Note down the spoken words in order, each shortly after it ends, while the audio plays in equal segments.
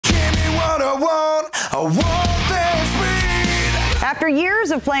After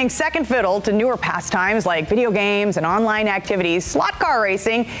years of playing second fiddle to newer pastimes like video games and online activities, slot car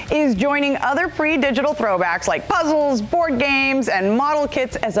racing is joining other pre-digital throwbacks like puzzles, board games, and model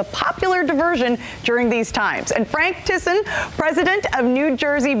kits as a popular diversion during these times. And Frank Tisson, president of New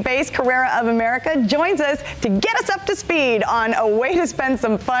Jersey-based Carrera of America, joins us to get us up to speed on a way to spend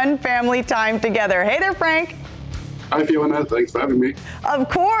some fun family time together. Hey there, Frank. Hi, Fiona. Thanks for having me. Of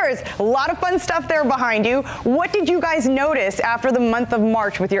course. A lot of fun stuff there behind you. What did you guys notice after the month of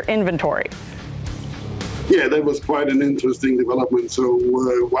March with your inventory? Yeah, that was quite an interesting development. So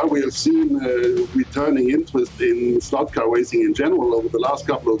while we have seen returning interest in slot car racing in general over the last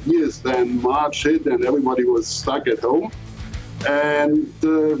couple of years, then March hit and everybody was stuck at home. And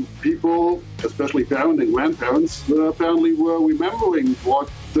people, especially parents and grandparents, apparently were remembering what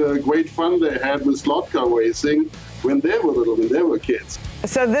great fun they had with slot car racing when they were little, when they were kids.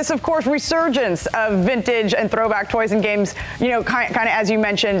 So this, of course, resurgence of vintage and throwback toys and games, you know, kind of as you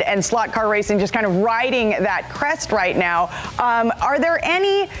mentioned, and slot car racing just kind of riding that crest right now. Are there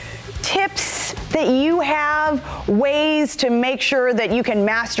any tips that you have, ways to make sure that you can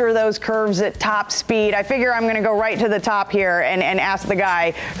master those curves at top speed? I figure I'm going to go right to the top here and ask the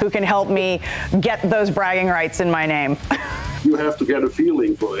guy who can help me get those bragging rights in my name. You have to get a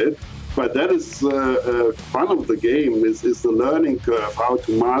feeling for it. But that is fun of the game, is the learning curve, how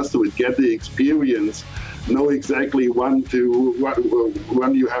to master it, get the experience, know exactly when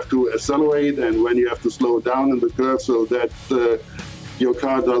you have to accelerate and when you have to slow down in the curve so that your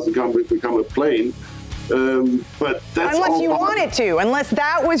car doesn't become a plane. But that's unless you wanted to, unless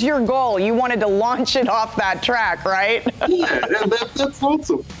that was your goal, you wanted to launch it off that track, right? Yeah, and that's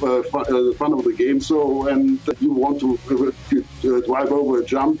also fun of the game. So, and you want to drive over a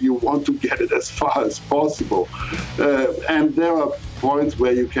jump, you want to get it as far as possible. And there are points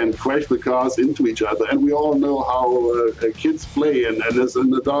where you can crash the cars into each other. And we all know how kids play. And as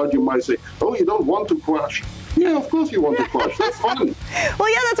an adult, you might say, oh, you don't want to crash. Yeah, of course you want to crush. That's fun. Well,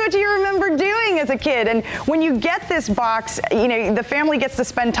 yeah, that's what you remember doing as a kid. And when you get this box, you know, the family gets to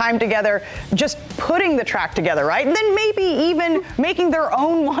spend time together just putting the track together, right? And then maybe even making their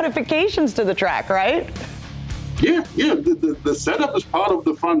own modifications to the track, right? Yeah. The setup is part of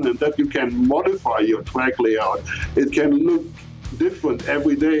the fun, and that you can modify your track layout. It can look different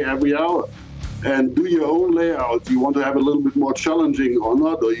every day, every hour. And do your own layout. You want to have a little bit more challenging or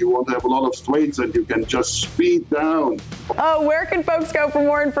not, or you want to have a lot of straights and you can just speed down. Oh, where can folks go for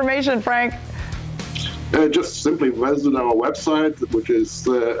more information, Frank? Just simply visit our website, which is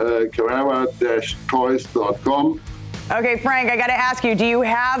carrera-toys.com. Okay, Frank, I got to ask you, do you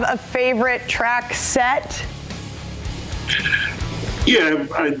have a favorite track set? Yeah,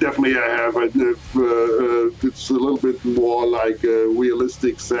 I definitely have. It's a little bit more like a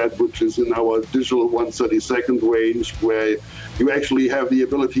realistic set, which is in our digital 1/32 range, where you actually have the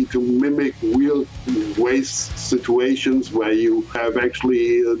ability to mimic real race situations, where you have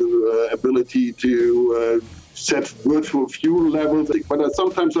actually the ability to set virtual fuel levels. But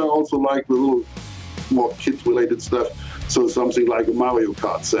sometimes I also like the little more kid-related stuff, so something like a Mario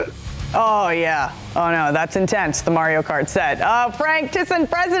Kart set. Oh, yeah. Oh, no, that's intense, the Mario Kart set. Frank Tisson,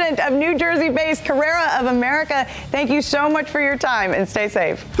 president of New Jersey-based Carrera of America, thank you so much for your time, and stay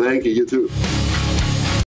safe. Thank you. You too.